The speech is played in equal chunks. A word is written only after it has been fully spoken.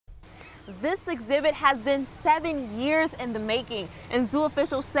This exhibit has been 7 years in the making, and zoo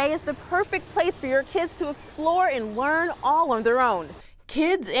officials say it's the perfect place for your kids to explore and learn all on their own.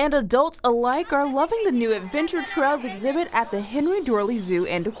 Kids and adults alike are loving the new Adventure Trails exhibit at the Henry Doorly Zoo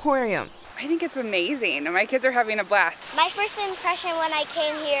and Aquarium. I think it's amazing. My kids are having a blast. My first impression when I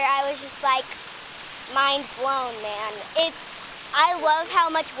came here, I was just like mind blown, man. I love how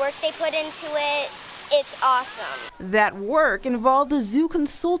much work they put into it. It's awesome. That work involved the zoo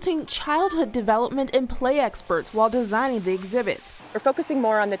consulting childhood development and play experts while designing the exhibit. We're focusing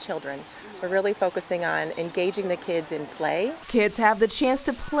more on the children. We're really focusing on engaging the kids in play. Kids have the chance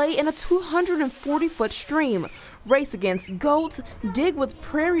to play in a 240-foot stream, race against goats, dig with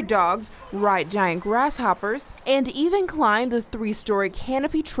prairie dogs, ride giant grasshoppers, and even climb the 3-story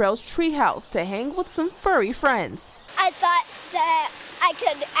Canopy Trails treehouse to hang with some furry friends. I thought that I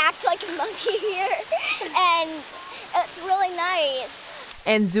could act like a monkey here, and it's really nice.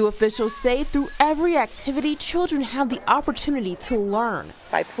 And zoo officials say through every activity, children have the opportunity to learn.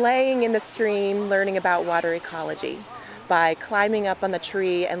 By playing in the stream, learning about water ecology. By climbing up on the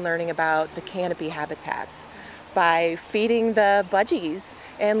tree and learning about the canopy habitats. By feeding the budgies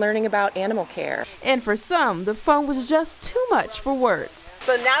and learning about animal care. And for some, the fun was just too much for words.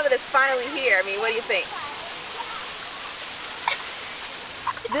 So now that it's finally here, what do you think?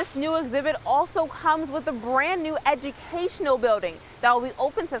 This new exhibit also comes with a brand new educational building that will be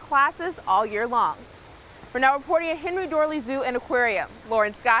open to classes all year long. We're now reporting at Henry Doorly Zoo and Aquarium.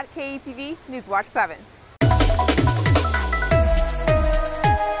 Lauren Scott, KETV Newswatch 7.